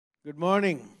Good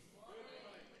morning.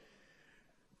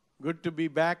 Good to be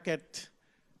back at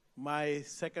my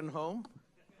second home.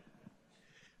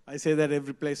 I say that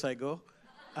every place I go.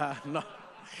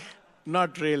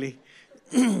 Not really.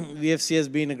 VFC has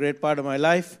been a great part of my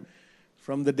life.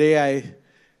 From the day I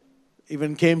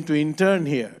even came to intern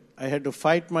here, I had to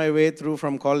fight my way through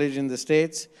from college in the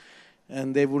States,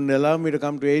 and they wouldn't allow me to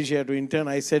come to Asia to intern.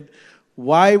 I said,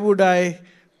 why would I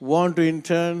want to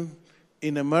intern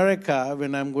in America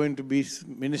when I'm going to be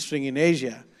ministering in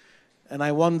Asia? And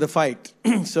I won the fight.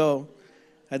 So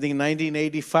I think in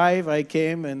 1985 I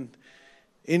came and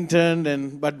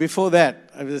interned, but before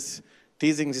that, I was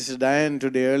teasing Sister Diane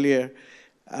today earlier.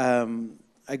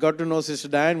 I got to know Sister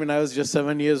Diane when I was just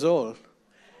 7 years old.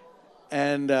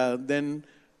 And then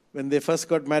when they first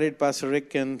got married, Pastor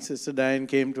Rick and Sister Diane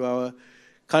came to our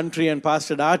country and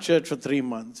pastored our church for 3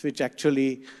 months, which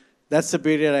actually, that's the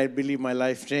period I believe my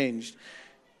life changed.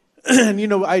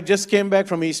 And I just came back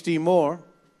from East Timor,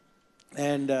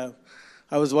 and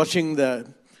I was watching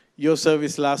your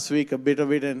service last week, a bit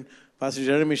of it, and Pastor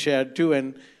Jeremy shared too.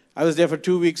 And I was there for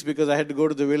 2 weeks because I had to go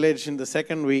to the village in the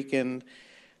second week. And,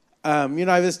 I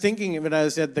was thinking when I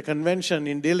was at the convention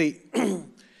in Delhi,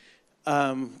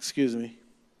 excuse me,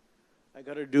 I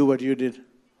got to do what you did.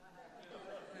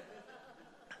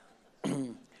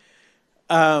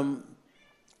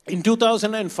 In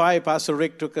 2005, Pastor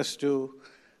Rick took us to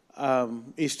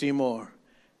East Timor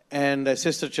and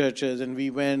sister churches, and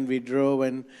we drove,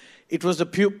 and it was the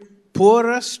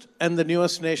poorest and the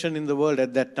newest nation in the world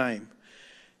at that time.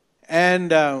 And,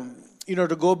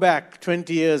 to go back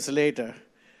 20 years later,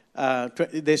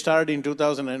 they started in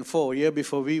 2004, year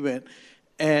before we went,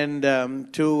 and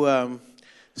to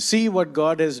see what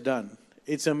God has done.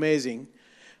 It's amazing.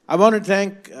 I want to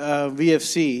thank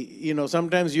VFC.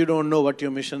 Sometimes you don't know what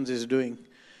your missions is doing.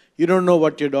 You don't know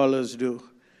what your dollars do.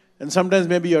 And sometimes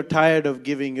maybe you're tired of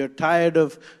giving. You're tired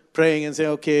of praying and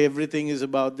saying, okay, everything is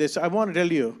about this. I want to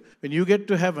tell you, when you get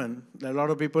to heaven, there are a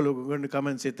lot of people who are going to come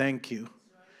and say, thank you.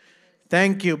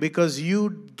 Thank you because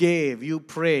you gave, you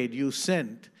prayed, you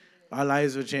sent. Our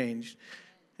lives were changed.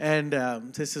 And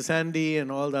Sister Sandy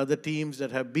and all the other teams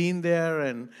that have been there,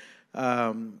 and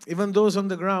even those on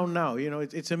the ground now,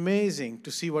 it's amazing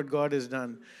to see what God has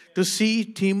done. To see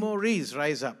Timorese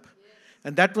rise up.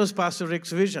 And that was Pastor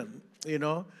Rick's vision,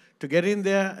 to get in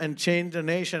there and change the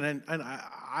nation. And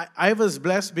I was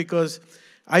blessed because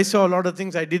I saw a lot of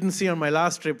things I didn't see on my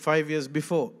last trip 5 years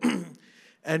before.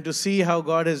 And to see how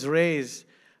God has raised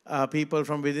people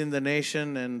from within the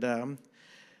nation, and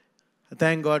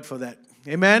thank God for that.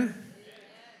 Amen?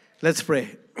 Let's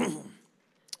pray.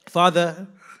 Father,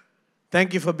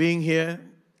 thank you for being here.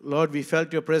 Lord, we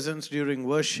felt your presence during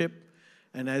worship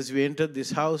and as we entered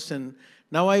this house. And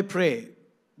now I pray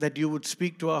that you would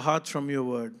speak to our hearts from your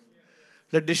word.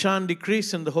 Let Dishan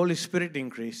decrease and the Holy Spirit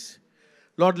increase.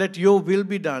 Lord, let your will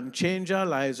be done. Change our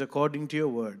lives according to your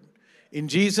word. In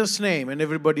Jesus' name. And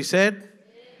everybody said,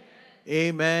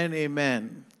 Amen,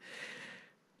 amen.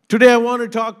 Today I want to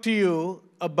talk to you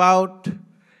about,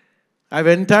 I've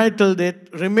entitled it,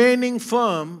 Remaining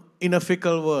Firm in a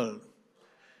Fickle World.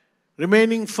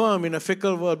 Remaining firm in a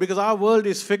fickle world, because our world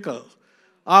is fickle.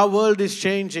 Our world is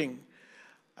changing.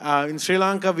 In Sri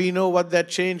Lanka, we know what that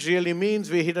change really means.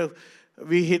 We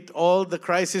hit all the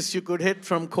crises you could hit,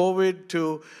 from COVID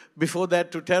to before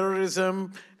that to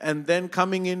terrorism, and then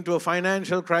coming into a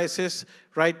financial crisis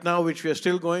right now, which we are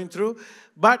still going through.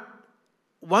 But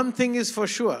one thing is for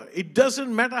sure, it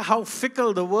doesn't matter how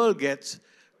fickle the world gets,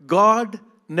 God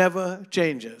never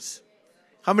changes.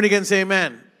 How many can say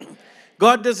amen?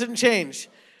 God doesn't change.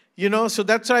 So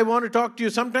that's why I want to talk to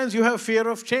you. Sometimes you have fear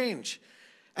of change.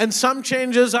 And some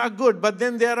changes are good, but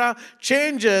then there are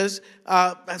changes,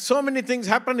 so many things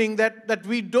happening that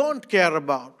we don't care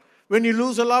about. When you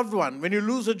lose a loved one, when you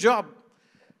lose a job.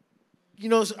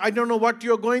 I don't know what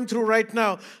you're going through right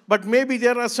now, but maybe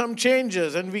there are some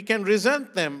changes and we can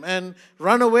resent them and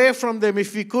run away from them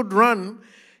if we could run,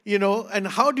 and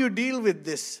how do you deal with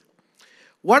this?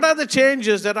 What are the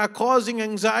changes that are causing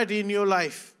anxiety in your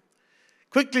life?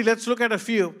 Quickly, let's look at a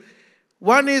few.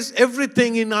 One is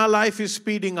everything in our life is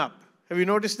speeding up. Have you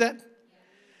noticed that?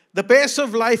 The pace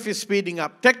of life is speeding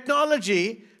up.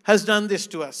 Technology has done this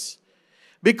to us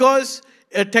because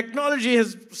technology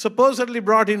has supposedly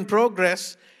brought in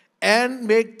progress and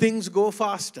make things go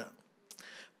faster.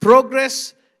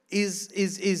 Progress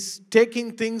is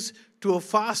taking things to a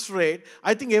fast rate.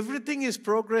 I think everything is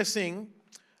progressing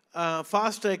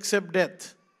faster except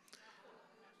death.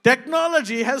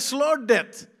 Technology has slowed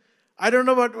death. I don't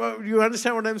know what you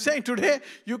understand what I'm saying. Today,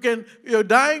 you're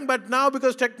dying, but now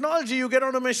because technology, you get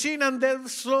on a machine and they'll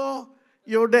slow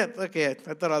Your death. Okay, I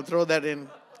thought I'll throw that in.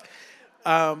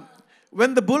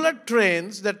 When the bullet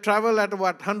trains that travel at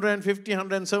what, 150,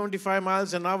 175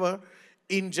 miles an hour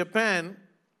in Japan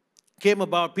came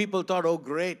about, people thought, oh,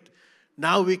 great.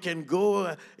 Now we can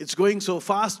go, it's going so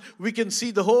fast, we can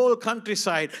see the whole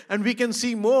countryside, and we can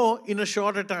see more in a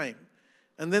shorter time.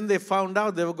 And then they found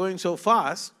out they were going so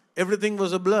fast, everything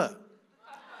was a blur.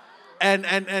 And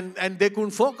they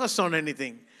couldn't focus on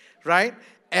anything, right?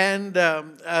 And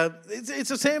it's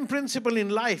the same principle in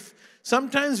life.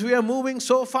 Sometimes we are moving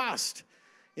so fast.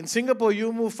 In Singapore,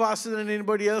 you move faster than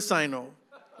anybody else I know,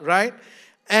 right?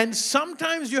 And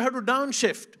sometimes you have to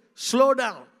downshift, slow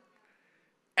down,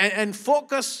 and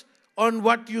focus on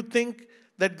what you think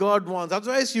that God wants.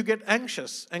 Otherwise, you get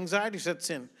anxious. Anxiety sets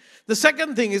in. The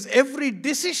second thing is every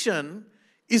decision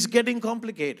is getting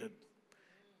complicated.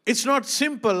 It's not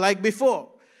simple like before.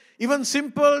 Even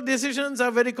simple decisions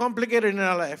are very complicated in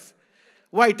our life.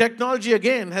 Why? Technology,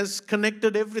 again, has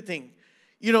connected everything.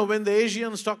 You know, when the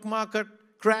Asian stock market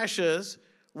crashes,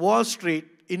 Wall Street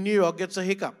in New York gets a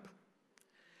hiccup.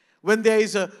 When there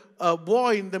is a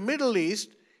war in the Middle East,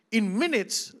 in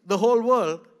minutes, the whole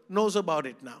world knows about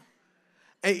it now.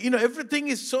 Everything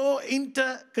is so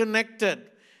interconnected.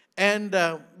 And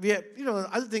we have,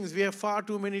 other things, we have far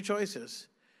too many choices.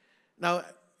 Now,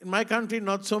 in my country,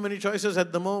 not so many choices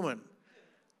at the moment.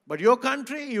 But your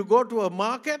country, you go to a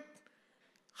market,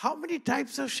 how many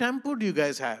types of shampoo do you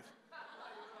guys have?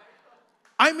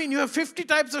 I mean, you have 50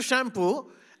 types of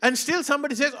shampoo, and still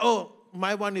somebody says, oh,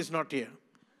 my one is not here.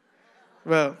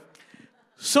 Well,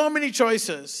 so many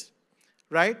choices,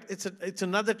 right? It's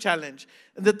another challenge.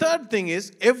 And the third thing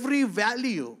is, every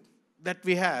value that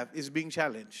we have is being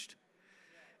challenged.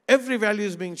 Every value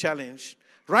is being challenged.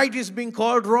 Right is being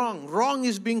called wrong. Wrong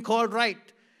is being called right.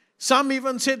 Some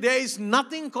even say there is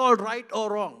nothing called right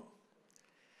or wrong.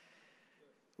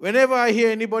 Whenever I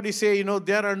hear anybody say,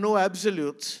 there are no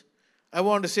absolutes, I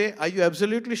want to say, are you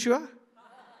absolutely sure?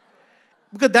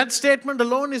 Because that statement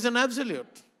alone is an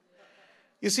absolute.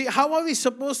 You see, how are we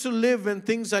supposed to live when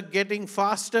things are getting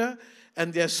faster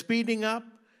and they're speeding up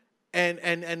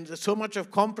and so much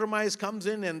of compromise comes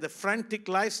in and the frantic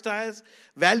lifestyles,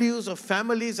 values of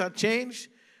families are changed?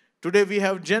 Today we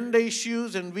have gender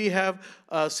issues and we have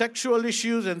sexual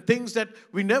issues and things that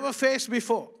we never faced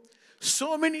before.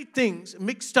 So many things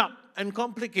mixed up and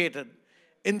complicated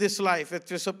in this life that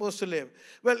we're supposed to live.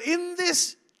 Well, in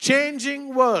this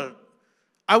changing world,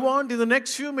 I want in the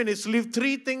next few minutes to leave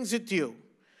 3 things with you.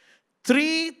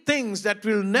 3 things that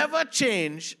will never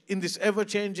change in this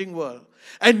ever-changing world.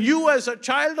 And you as a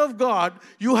child of God,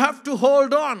 you have to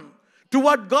hold on to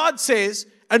what God says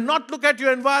and not look at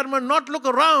your environment, not look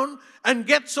around and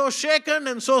get so shaken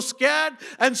and so scared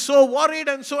and so worried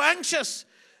and so anxious.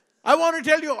 I want to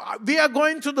tell you, we are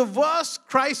going through the worst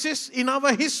crisis in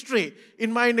our history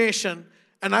in my nation.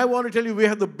 And I want to tell you, we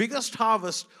have the biggest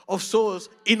harvest of souls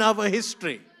in our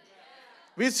history.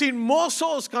 We've seen more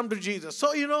souls come to Jesus.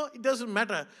 So, it doesn't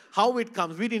matter how it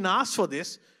comes. We didn't ask for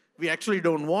this. We actually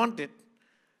don't want it.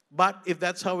 But if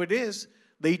that's how it is,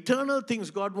 the eternal things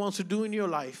God wants to do in your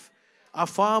life are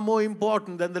far more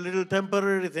important than the little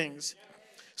temporary things.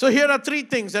 So here are 3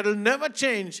 things that will never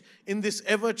change in this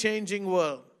ever-changing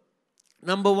world.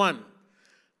 Number 1,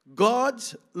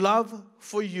 God's love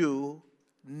for you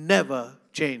never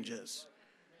changes.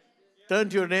 Turn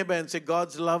to your neighbor and say,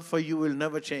 God's love for you will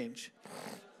never change.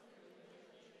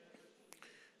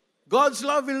 God's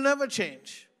love will never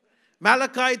change.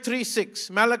 Malachi 3:6.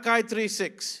 Malachi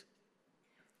 3:6.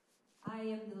 I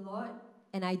am the Lord,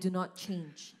 and I do not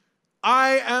change.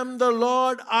 I am the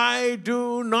Lord, I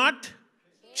do not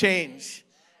change.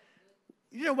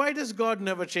 Why does God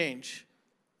never change?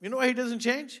 You know why He doesn't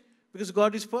change? Because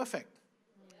God is perfect.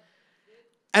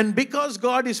 And because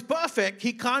God is perfect,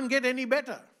 He can't get any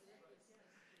better.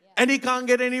 And He can't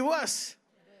get any worse.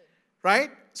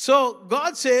 Right? So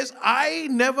God says, I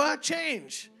never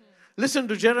change. Listen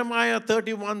to Jeremiah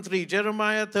 31:3.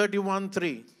 Jeremiah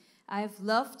 31:3. I have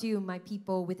loved you, my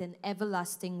people, with an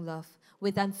everlasting love.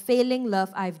 With unfailing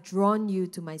love, I've drawn you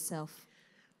to myself.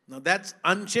 Now that's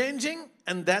unchanging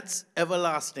and that's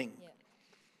everlasting. Yeah.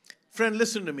 Friend,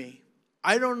 listen to me.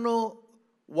 I don't know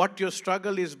what your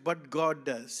struggle is, but God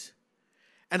does.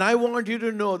 And I want you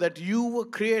to know that you were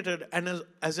created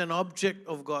as an object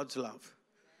of God's love.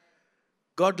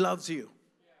 God loves you.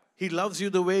 He loves you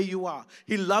the way you are.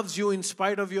 He loves you in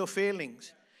spite of your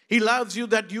failings. He loves you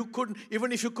that you couldn't,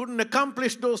 even if you couldn't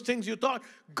accomplish those things you thought,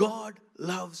 God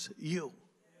loves you.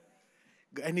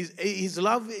 And His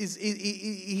love is,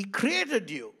 He created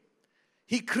you.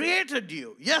 He created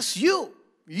you. Yes, you.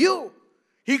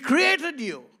 He created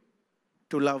you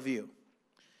to love you.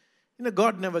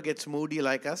 God never gets moody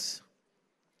like us.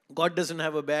 God doesn't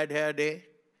have a bad hair day.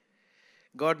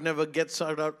 God never gets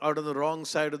out of the wrong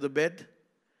side of the bed.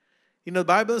 The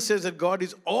Bible says that God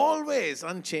is always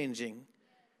unchanging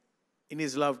in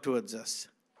His love towards us.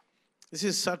 This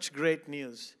is such great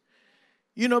news.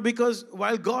 Because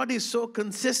while God is so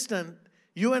consistent,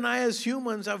 you and I as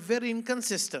humans are very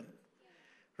inconsistent.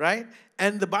 Right?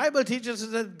 And the Bible teaches us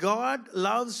that God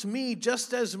loves me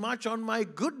just as much on my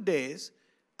good days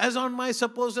as on my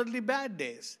supposedly bad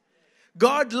days.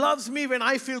 God loves me when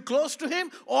I feel close to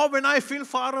Him or when I feel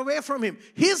far away from Him.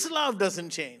 His love doesn't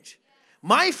change.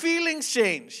 My feelings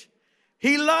change.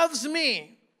 He loves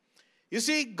me. You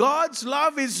see, God's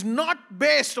love is not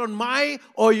based on my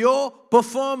or your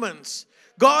performance.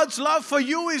 God's love for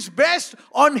you is based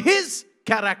on His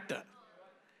character.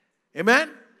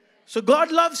 Amen? So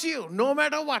God loves you no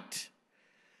matter what.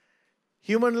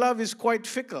 Human love is quite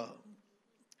fickle.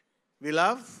 We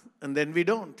love and then we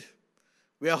don't.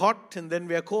 We are hot and then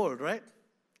we are cold, right?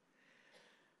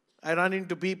 I run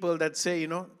into people that say,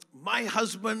 my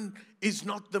husband is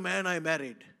not the man I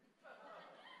married.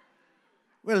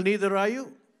 Well, neither are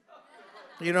you.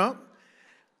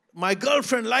 My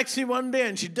girlfriend likes me one day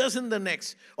and she doesn't the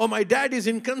next. Or my dad is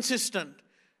inconsistent.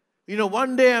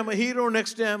 One day I'm a hero,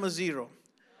 next day I'm a zero.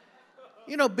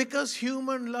 Because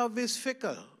human love is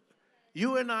fickle.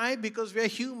 You and I, because we are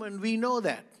human, we know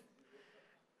that.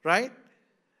 Right?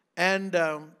 And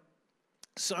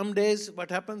some days what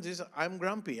happens is I'm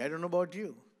grumpy. I don't know about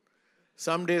you.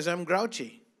 Some days I'm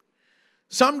grouchy.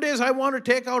 Some days I want to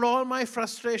take out all my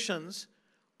frustrations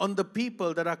on the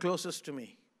people that are closest to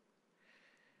me.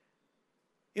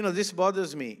 This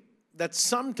bothers me, that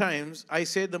sometimes I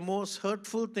say the most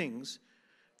hurtful things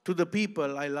to the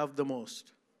people I love the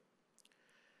most.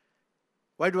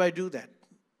 Why do I do that?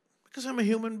 Because I'm a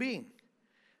human being.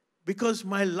 Because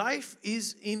my life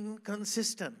is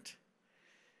inconsistent.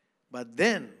 But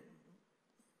then,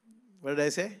 what did I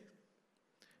say?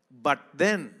 But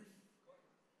then,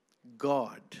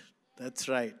 God. That's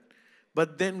right.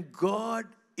 But then God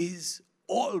is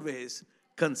always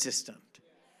consistent.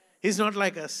 He's not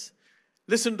like us.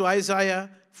 Listen to Isaiah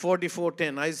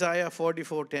 44:10. Isaiah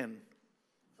 44:10.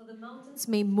 For the mountains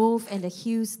may move and the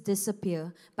hills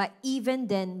disappear, but even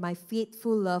then my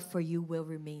faithful love for you will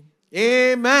remain.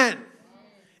 Amen.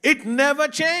 It never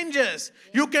changes.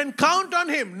 You can count on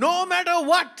Him no matter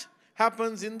what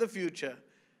happens in the future.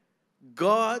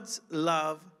 God's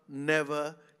love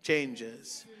never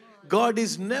changes. God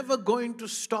is never going to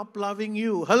stop loving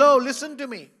you. Hello, listen to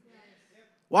me.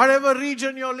 Whatever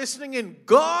region you're listening in,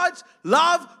 God's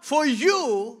love for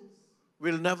you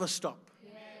will never stop.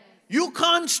 You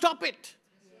can't stop it.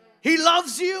 He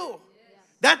loves you.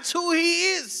 That's who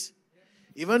He is.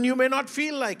 Even you may not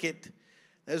feel like it.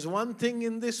 There's one thing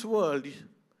in this world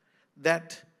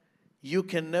that you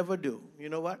can never do. You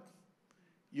know what?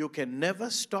 You can never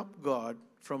stop God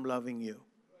from loving you.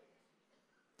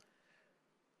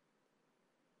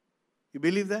 You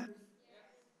believe that?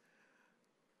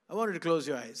 I want you to close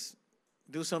your eyes.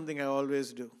 Do something I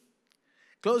always do.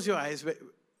 Close your eyes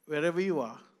wherever you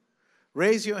are.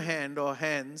 Raise your hand or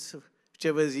hands,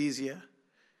 whichever is easier,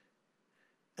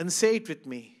 and say it with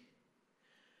me.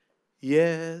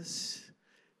 Yes,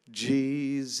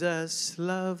 Jesus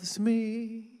loves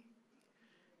me.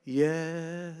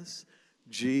 Yes,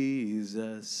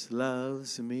 Jesus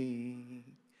loves me.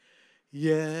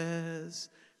 Yes,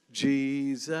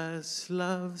 Jesus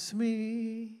loves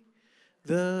me.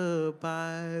 The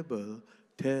Bible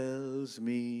tells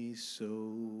me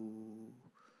so.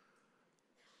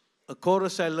 A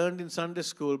chorus I learned in Sunday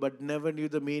school but never knew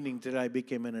the meaning till I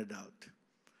became an adult.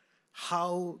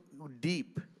 How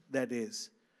deep that is.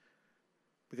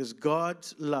 Because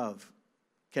God's love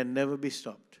can never be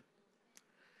stopped.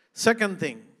 Second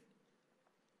thing,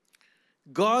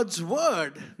 God's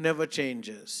word never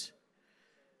changes.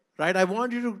 Right? I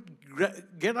want you to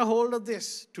get a hold of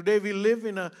this. Today we live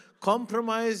in a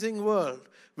compromising world.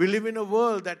 We live in a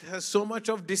world that has so much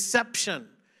of deception.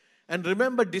 And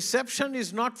remember, deception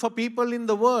is not for people in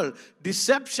the world.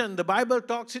 Deception, the Bible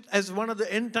talks it as one of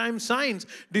the end time signs.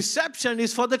 Deception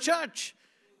is for the church.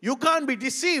 You can't be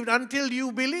deceived until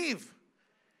you believe.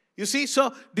 You see,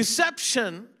 so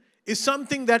deception is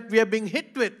something that we are being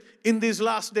hit with in these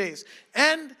last days.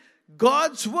 And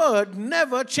God's word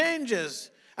never changes.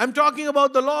 I'm talking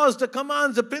about the laws, the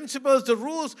commands, the principles, the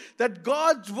rules that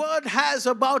God's word has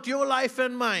about your life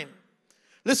and mine.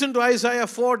 Listen to Isaiah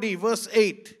 40, verse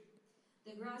 8.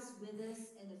 The grass withers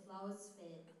and the flowers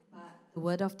fade, but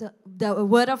the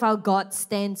word of our God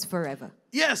stands forever.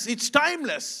 Yes, it's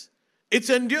timeless. It's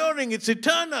enduring. It's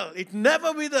eternal. It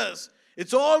never withers.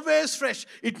 It's always fresh.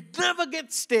 It never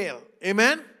gets stale.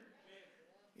 Amen?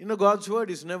 You know, God's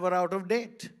word is never out of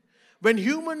date. When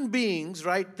human beings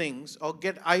write things or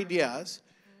get ideas,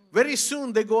 very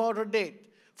soon they go out of date.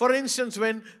 For instance,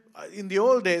 when in the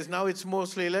old days, now it's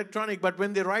mostly electronic, but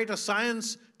when they write a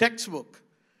science textbook,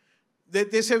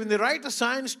 they say when they write a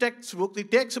science textbook,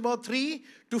 it takes about 3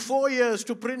 to 4 years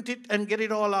to print it and get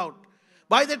it all out.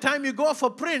 By the time you go for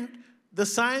print, the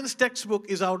science textbook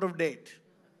is out of date.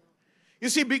 You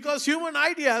see, because human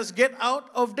ideas get out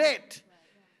of date.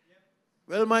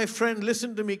 Well, my friend,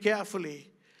 listen to me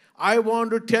carefully. I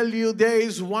want to tell you there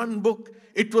is one book.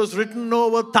 It was written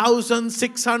over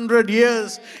 1,600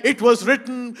 years. It was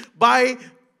written by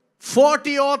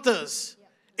 40 authors.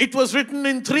 It was written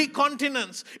in 3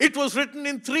 continents. It was written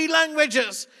in 3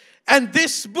 languages. And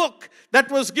this book that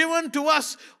was given to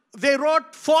us, they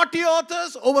wrote 40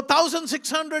 authors over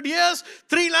 1,600 years,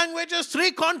 3 languages,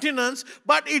 3 continents,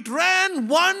 but it ran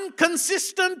one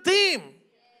consistent theme.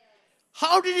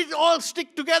 How did it all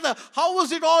stick together? How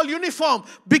was it all uniform?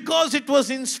 Because it was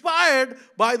inspired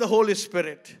by the Holy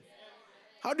Spirit.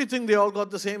 How do you think they all got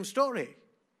the same story?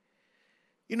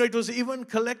 You know, it was even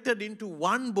collected into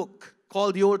one book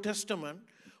called the Old Testament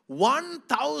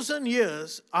 1,000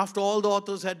 years after all the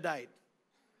authors had died.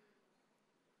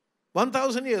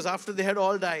 1,000 years after they had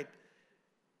all died.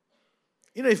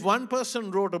 You know, if one person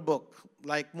wrote a book,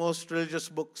 like most religious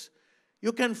books,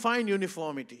 you can find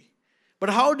uniformity. But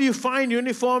how do you find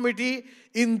uniformity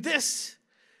in this?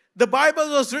 The Bible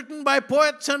was written by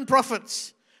poets and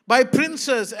prophets, by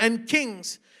princes and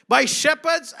kings, by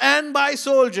shepherds and by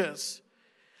soldiers.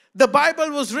 The Bible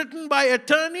was written by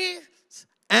attorneys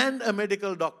and a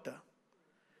medical doctor.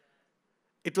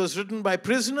 It was written by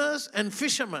prisoners and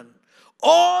fishermen.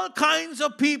 All kinds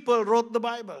of people wrote the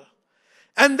Bible.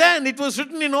 And then it was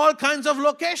written in all kinds of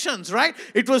locations, right?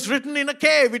 It was written in a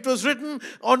cave. It was written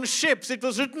on ships. It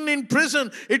was written in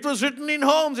prison. It was written in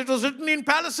homes. It was written in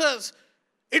palaces.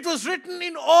 It was written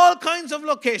in all kinds of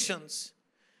locations.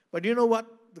 But you know what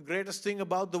the greatest thing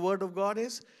about the Word of God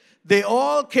is? They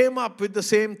all came up with the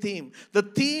same theme. The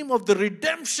theme of the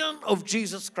redemption of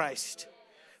Jesus Christ.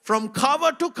 From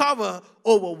cover to cover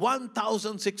over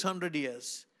 1,600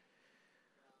 years.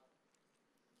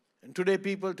 And today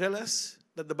people tell us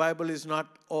that the Bible is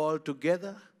not all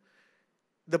together.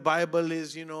 The Bible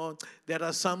is, there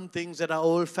are some things that are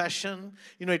old-fashioned.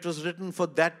 It was written for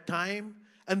that time.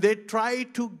 And they try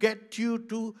to get you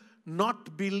to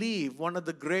not believe one of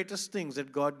the greatest things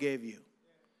that God gave you.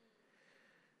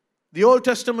 The Old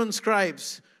Testament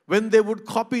scribes, when they would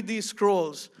copy these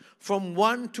scrolls from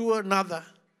one to another,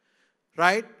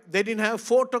 right? They didn't have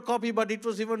photocopy, but it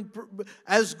was even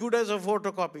as good as a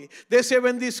photocopy. They say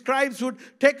when these scribes would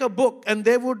take a book and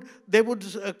they would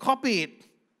copy it.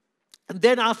 And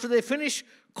then after they finish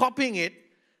copying it,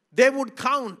 they would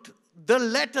count the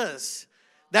letters.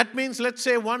 That means, let's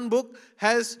say one book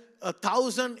has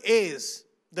 1,000 A's,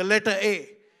 the letter A.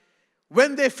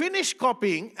 When they finished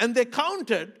copying and they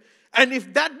counted, and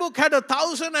if that book had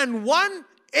 1,001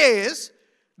 A's,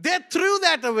 they threw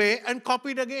that away and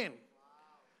copied again.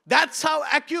 That's how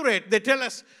accurate. They tell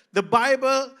us the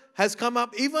Bible has come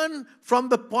up even from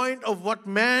the point of what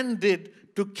man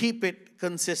did to keep it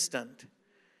consistent.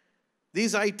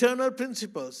 These are eternal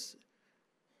principles.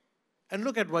 And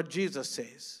look at what Jesus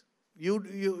says.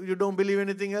 You don't believe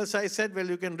anything else I said? Well,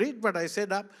 you can read what I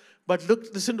said up. But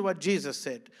listen to what Jesus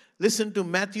said. Listen to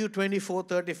Matthew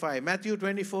 24:35. Matthew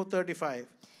 24:35.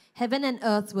 Heaven and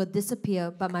earth will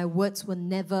disappear, but my words will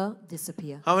never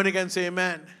disappear. How many can say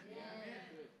amen?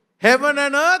 Heaven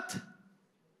and earth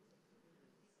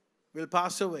will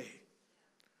pass away,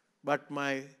 but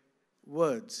my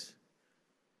words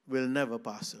will never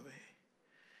pass away.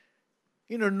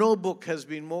 No book has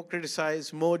been more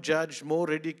criticized, more judged, more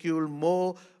ridiculed,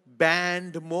 more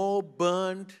banned, more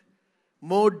burned,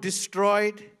 more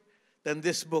destroyed than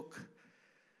this book.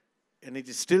 And it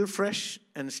is still fresh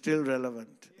and still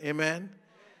relevant. Amen?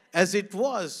 As it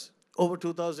was over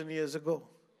 2,000 years ago.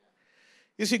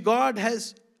 You see, God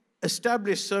has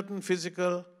established certain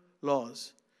physical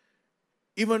laws.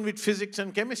 Even with physics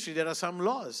and chemistry, there are some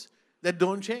laws that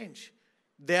don't change.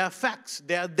 They are facts.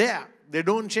 They are there. They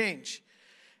don't change.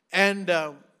 And,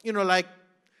 like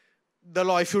the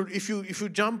law, if you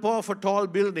jump off a tall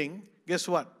building, guess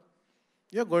what?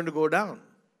 You're going to go down.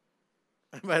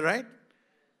 Am I right?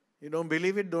 You don't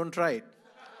believe it? Don't try it.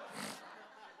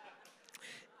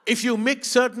 If you mix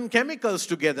certain chemicals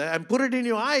together and put it in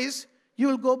your eyes, you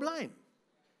will go blind.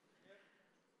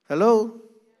 Hello?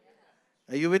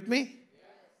 Are you with me?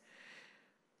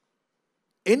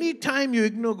 Anytime you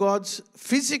ignore God's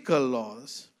physical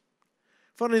laws,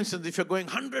 For instance, if you're going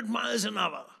 100 miles an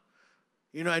hour,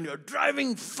 and you're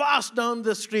driving fast down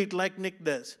the street like Nick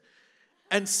does,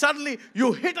 and suddenly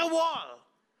you hit a wall.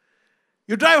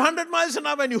 You drive 100 miles an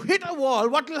hour and you hit a wall,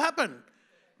 what will happen?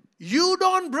 You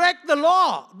don't break the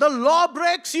law. The law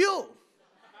breaks you.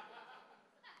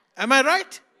 Am I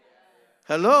right?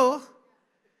 Hello?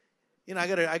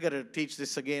 I gotta teach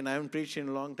this again. I haven't preached in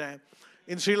a long time.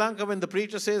 In Sri Lanka, when the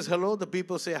preacher says hello, the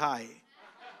people say hi.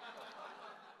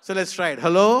 So let's try it.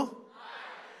 Hello? Hi.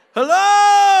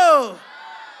 Hello? Hi.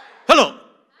 Hello.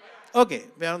 Okay,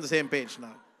 we're on the same page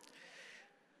now.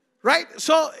 Right?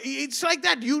 So it's like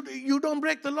that. You don't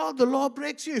break the law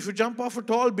breaks you. If you jump off a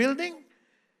tall building,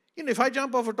 if I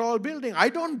jump off a tall building, I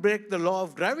don't break the law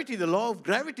of gravity. The law of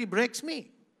gravity breaks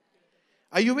me.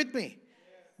 Are you with me?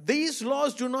 These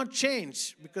laws do not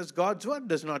change because God's word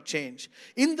does not change.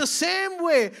 In the same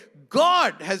way,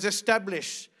 God has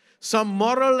established some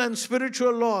moral and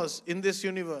spiritual laws in this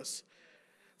universe.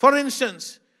 For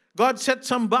instance, God set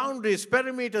some boundaries,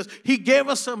 perimeters. He gave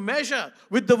us a measure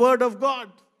with the word of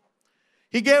God.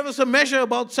 He gave us a measure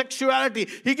about sexuality.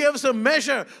 He gave us a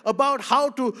measure about how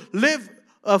to live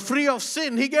free of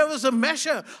sin. He gave us a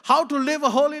measure how to live a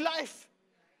holy life.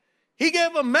 He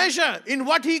gave a measure in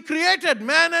what He created,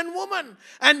 man and woman.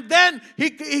 And then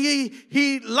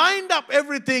he lined up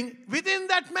everything within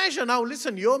that measure. Now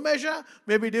listen, your measure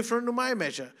may be different to my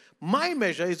measure. My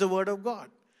measure is the word of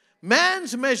God.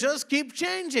 Man's measures keep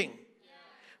changing.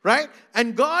 Right?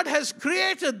 And God has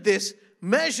created this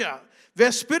measure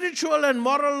where spiritual and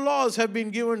moral laws have been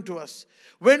given to us.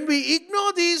 When we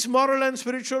ignore these moral and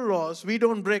spiritual laws, we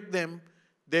don't break them,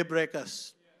 they break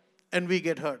us. And we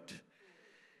get hurt.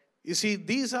 You see,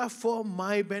 these are for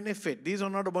my benefit. These are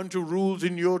not a bunch of rules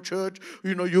in your church,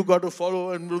 you got to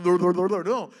follow and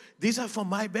no. These are for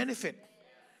my benefit.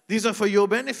 These are for your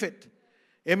benefit.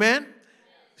 Amen?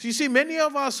 So you see, many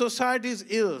of our society's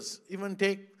ills, even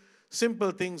take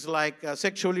simple things like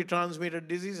sexually transmitted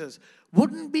diseases,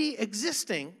 wouldn't be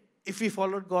existing if we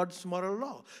followed God's moral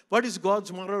law. What is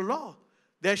God's moral law?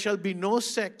 There shall be no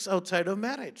sex outside of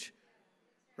marriage.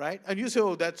 Right? And you say,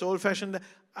 oh, that's old-fashioned.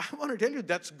 I want to tell you,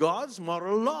 that's God's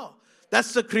moral law.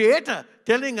 That's the Creator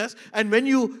telling us. And when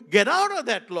you get out of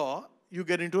that law, you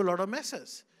get into a lot of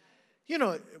messes.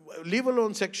 Leave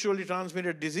alone sexually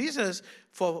transmitted diseases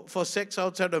for sex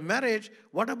outside of marriage.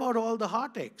 What about all the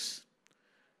heartaches?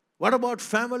 What about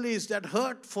families that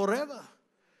hurt forever?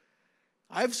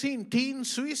 I've seen teen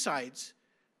suicides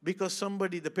because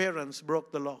the parents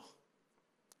broke the law.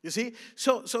 You see?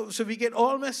 So we get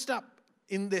all messed up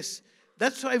in this.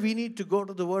 That's why we need to go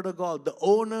to the Word of God, the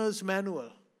owner's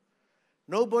manual.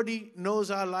 Nobody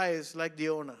knows our lives like the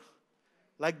owner,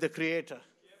 like the Creator.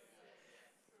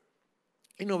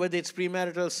 Whether it's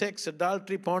premarital sex,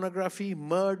 adultery, pornography,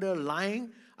 murder,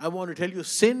 lying, I want to tell you,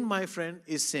 sin, my friend,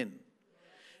 is sin.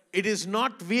 It is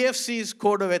not VFC's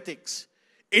code of ethics.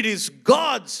 It is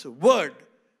God's word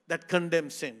that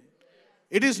condemns sin.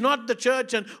 It is not the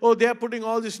church and, they are putting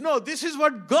all this. No, this is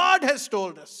what God has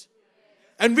told us.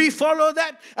 And we follow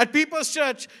that. At People's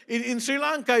Church in Sri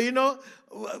Lanka,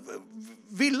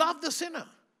 we love the sinner.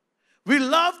 We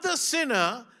love the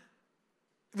sinner.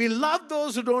 We love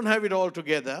those who don't have it all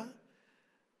together.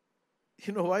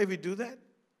 You know why we do that?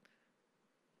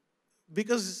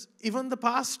 Because even the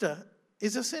pastor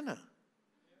is a sinner,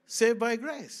 saved by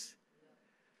grace.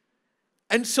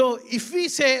 And so if we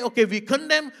say, okay, we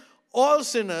condemn all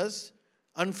sinners,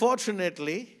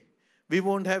 unfortunately, we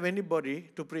won't have anybody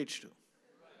to preach to.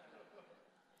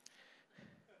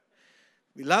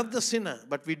 We love the sinner,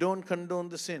 but we don't condone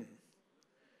the sin.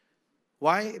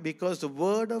 Why? Because the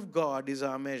word of God is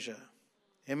our measure.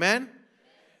 Amen?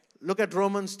 Look at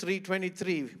Romans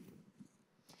 3:23.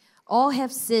 All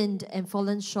have sinned and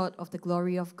fallen short of the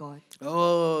glory of God.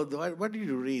 Oh, what did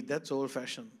you read? That's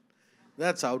old-fashioned.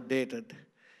 That's outdated.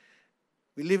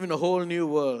 We live in a whole new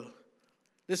world.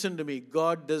 Listen to me.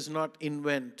 God does not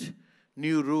invent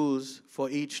new rules for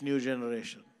each new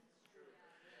generation.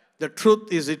 The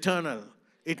truth is eternal.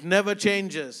 It never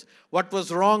changes. What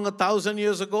was wrong 1,000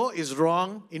 years ago is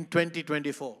wrong in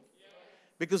 2024.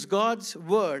 Because God's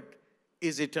word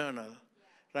is eternal.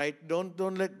 Right? Don't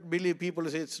believe people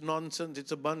say it's nonsense,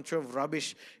 it's a bunch of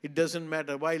rubbish. It doesn't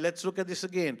matter. Why? Let's look at this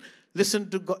again. Listen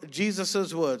to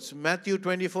Jesus' words. Matthew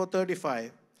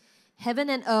 24:35. Heaven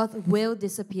and earth will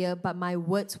disappear, but my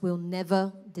words will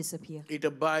never disappear. It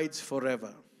abides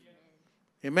forever.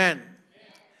 Amen.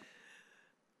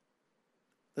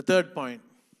 The third point.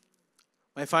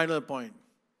 My final point.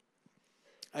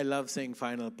 I love saying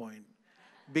final point.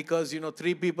 Because,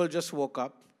 3 people just woke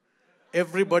up.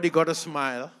 Everybody got a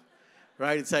smile.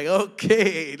 Right? It's like,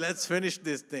 okay, let's finish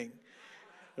this thing.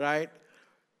 Right?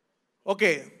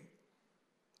 Okay.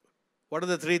 What are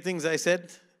the three things I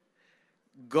said?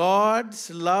 God's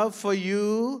love for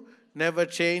you never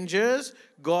changes.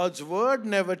 God's word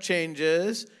never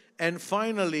changes. And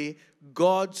finally,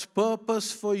 God's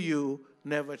purpose for you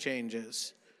never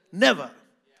changes. Never.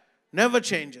 Never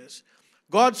changes.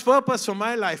 God's purpose for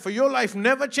my life, for your life,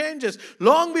 never changes.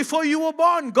 Long before you were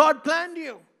born, God planned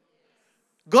you.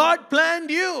 God planned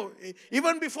you.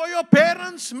 Even before your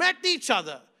parents met each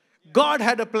other, God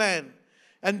had a plan.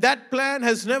 And that plan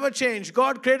has never changed.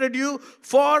 God created you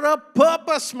for a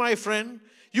purpose, my friend.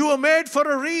 You were made for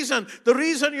a reason. The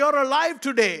reason you're alive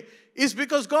today is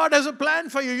because God has a plan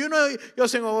for you. You know, you're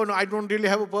saying, oh, no, I don't really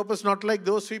have a purpose. Not like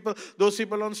those people. Those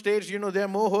people on stage, you know, they're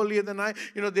more holier than I.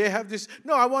 You know, they have this.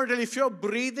 No, I want to tell you, if you're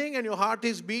breathing and your heart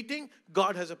is beating,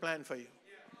 God has a plan for you.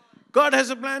 God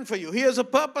has a plan for you. He has a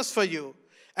purpose for you.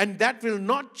 And that will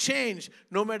not change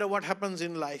no matter what happens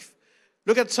in life.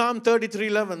 Look at Psalm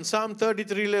 33:11. Psalm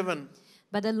 33:11.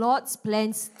 But the Lord's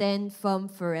plans stand firm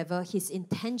forever. His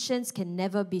intentions can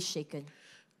never be shaken.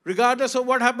 Regardless of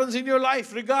what happens in your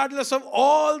life, regardless of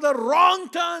all the wrong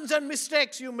turns and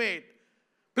mistakes you made,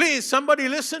 please, somebody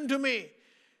listen to me.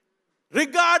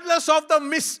 Regardless of the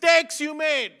mistakes you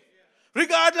made,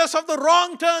 regardless of the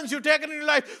wrong turns you've taken in your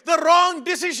life, the wrong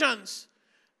decisions,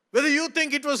 whether you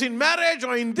think it was in marriage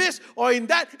or in this or in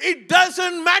that, it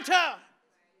doesn't matter.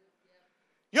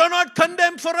 You're not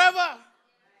condemned forever.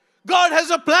 God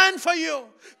has a plan for you.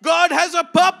 God has a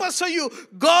purpose for you.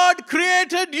 God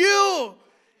created you.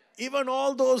 Even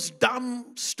all those dumb,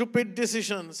 stupid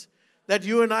decisions that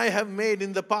you and I have made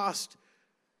in the past.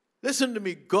 Listen to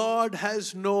me. God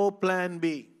has no plan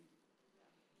B.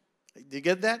 Do you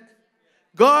get that?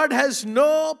 God has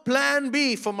no plan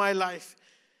B for my life.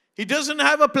 He doesn't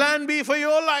have a plan B for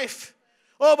your life.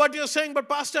 Oh, but you're saying, but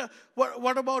Pastor,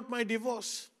 what about my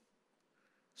divorce?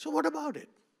 So what about it?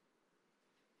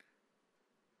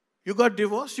 You got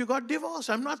divorced, you got divorced.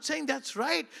 I'm not saying that's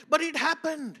right, but it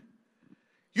happened.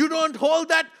 You don't hold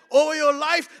that over your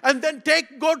life and then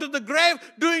go to the grave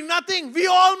doing nothing. We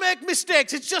all make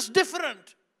mistakes. It's just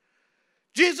different.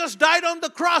 Jesus died on the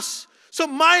cross, so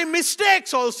my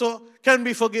mistakes also can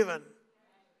be forgiven.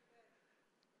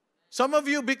 Some of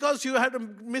you, because you had a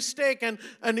mistake and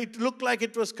it looked like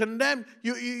it was condemned,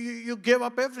 you gave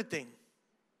up everything.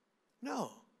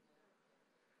 No.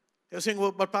 You're saying,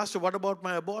 well, but Pastor, what about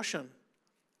my abortion?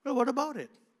 Well, what about it?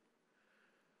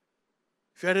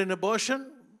 If you had an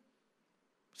abortion,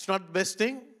 it's not the best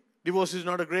thing. Divorce is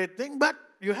not a great thing, but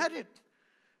you had it.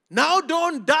 Now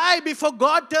don't die before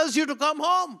God tells you to come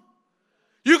home.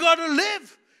 You got to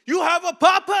live. You have a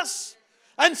purpose.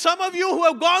 And some of you who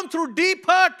have gone through deep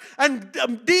hurt and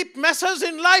deep messes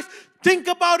in life, think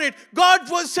about it.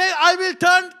 God will say, I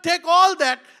will take all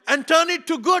that and turn it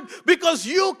to good, because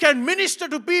you can minister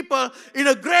to people in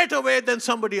a greater way than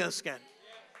somebody else can.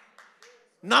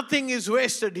 Nothing is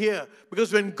wasted here,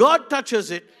 because when God touches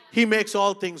it, He makes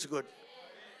all things good.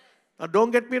 Now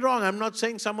don't get me wrong, I'm not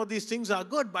saying some of these things are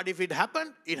good, but if it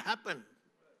happened, it happened.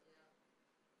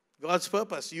 God's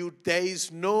purpose. There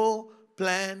is no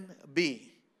plan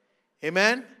B.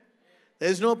 Amen? There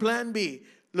is no plan B.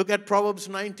 Look at Proverbs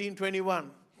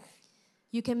 19:21.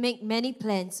 You can make many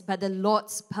plans, but the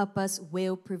Lord's purpose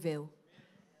will prevail.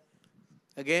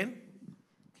 Again?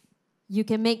 You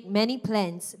can make many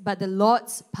plans, but the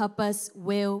Lord's purpose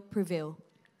will prevail.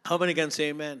 How many can say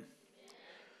amen?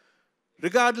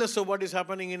 Regardless of what is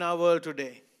happening in our world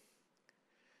today,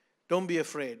 don't be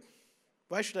afraid.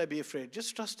 Why should I be afraid?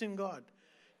 Just trust in God.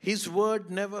 His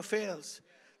word never fails.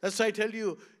 That's why I tell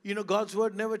you, God's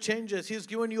word never changes. He's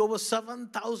given you over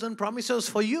 7,000 promises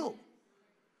for you.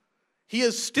 He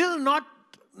has still not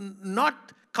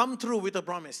come through with a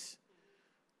promise.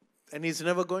 And He's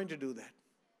never going to do that.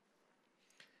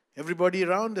 Everybody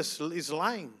around us is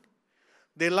lying.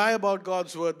 They lie about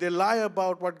God's word. They lie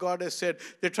about what God has said.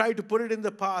 They try to put it in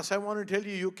the past. I want to tell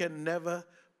you, you can never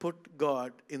put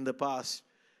God in the past.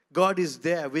 God is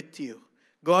there with you.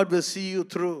 God will see you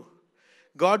through.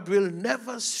 God will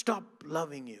never stop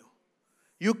loving you.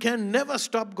 You can never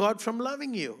stop God from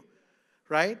loving you,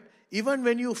 right? Even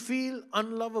when you feel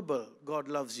unlovable, God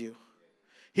loves you.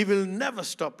 He will never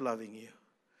stop loving you.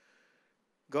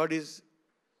 God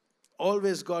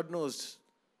knows,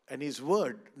 and His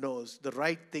word knows the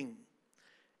right thing,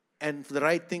 and the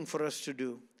right thing for us to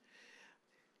do.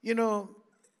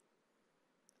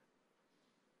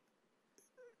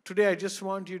 Today I just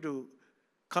want you to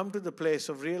come to the place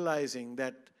of realizing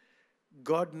that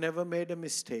God never made a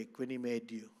mistake when He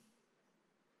made you.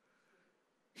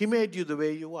 He made you the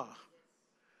way you are.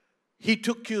 He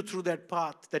took you through that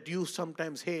path that you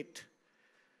sometimes hate.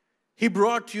 He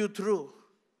brought you through.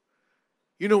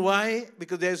 You know why?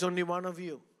 Because there's only one of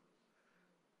you.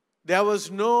 There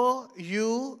was no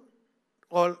you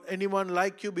or anyone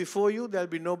like you before you. There'll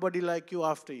be nobody like you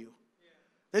after you.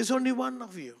 There's only one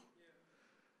of you.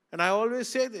 And I always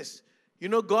say this. You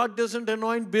know, God doesn't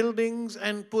anoint buildings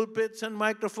and pulpits and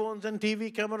microphones and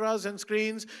TV cameras and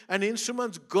screens and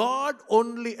instruments. God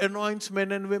only anoints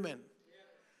men and women.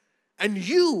 And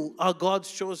you are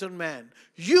God's chosen man.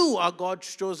 You are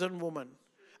God's chosen woman.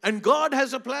 And God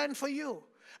has a plan for you.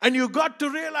 And you got to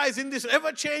realize in this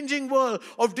ever-changing world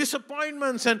of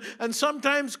disappointments and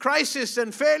sometimes crisis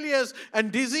and failures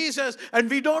and diseases, and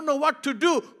we don't know what to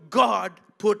do, God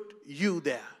put you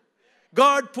there.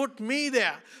 God put me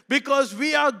there because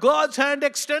we are God's hand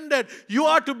extended. You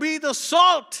are to be the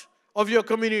salt of your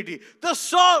community, the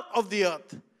salt of the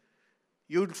earth.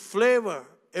 You flavor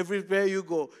everywhere you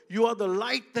go. You are the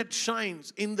light that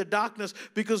shines in the darkness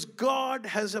because God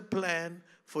has a plan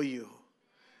for you.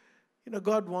 You know,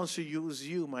 God wants to use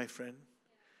you, my friend.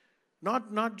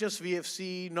 Not just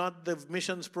VFC, not the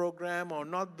missions program, or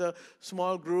not the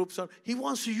small groups. He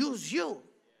wants to use you.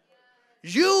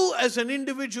 You as an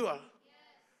individual.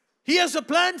 He has a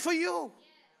plan for you.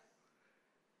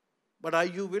 But are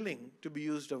you willing to be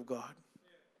used of God?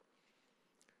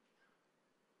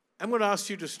 I'm going to ask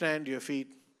you to stand to your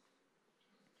feet.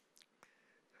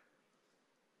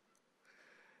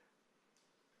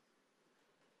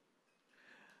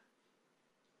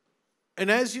 And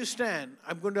as you stand,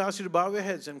 I'm going to ask you to bow your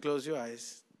heads and close your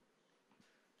eyes.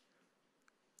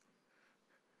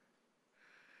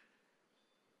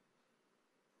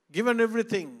 Given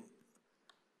everything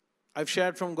I've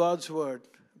shared from God's word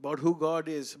about who God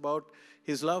is, about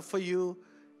His love for you,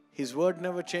 His word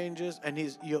never changes, and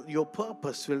your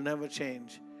purpose will never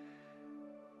change.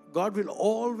 God will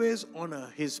always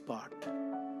honor His part.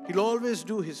 He'll always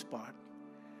do His part.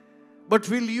 But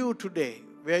will you today,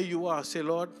 where you are, say,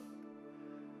 Lord,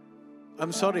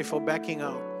 I'm sorry for backing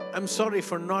out. I'm sorry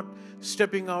for not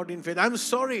stepping out in faith. I'm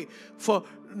sorry for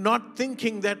not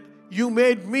thinking that you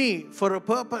made me for a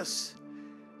purpose.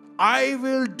 I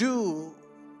will do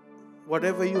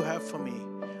whatever you have for me.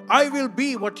 I will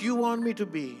be what you want me to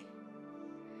be.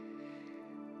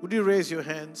 Would you raise your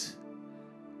hands?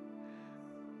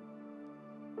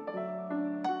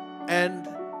 And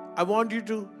I want you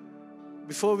to,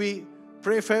 before we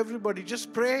pray for everybody,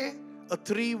 just pray a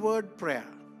 3-word prayer.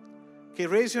 Okay,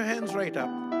 raise your hands right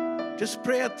up. Just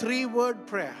pray a 3-word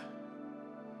prayer.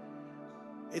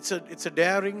 It's a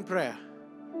daring prayer.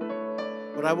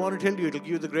 But I want to tell you, it'll give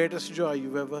you the greatest joy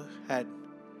you've ever had.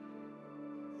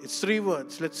 It's 3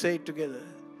 words. Let's say it together.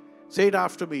 Say it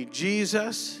after me.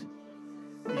 Jesus,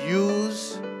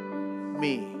 use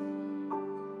me.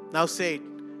 Now say it.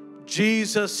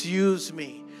 Jesus, use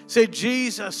me. Say,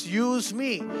 Jesus, use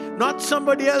me. Not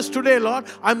somebody else today, Lord.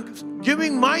 I'm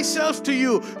giving myself to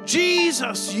you.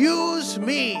 Jesus, use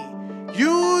me.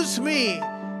 Use me.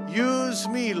 Use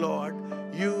me, Lord.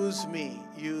 Use me.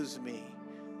 Use me.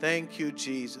 Thank you,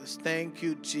 Jesus. Thank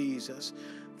you, Jesus.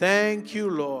 Thank you,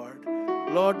 Lord.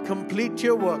 Lord, complete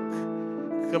your work.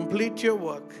 Complete your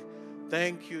work.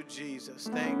 Thank you, Jesus.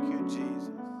 Thank you,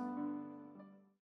 Jesus.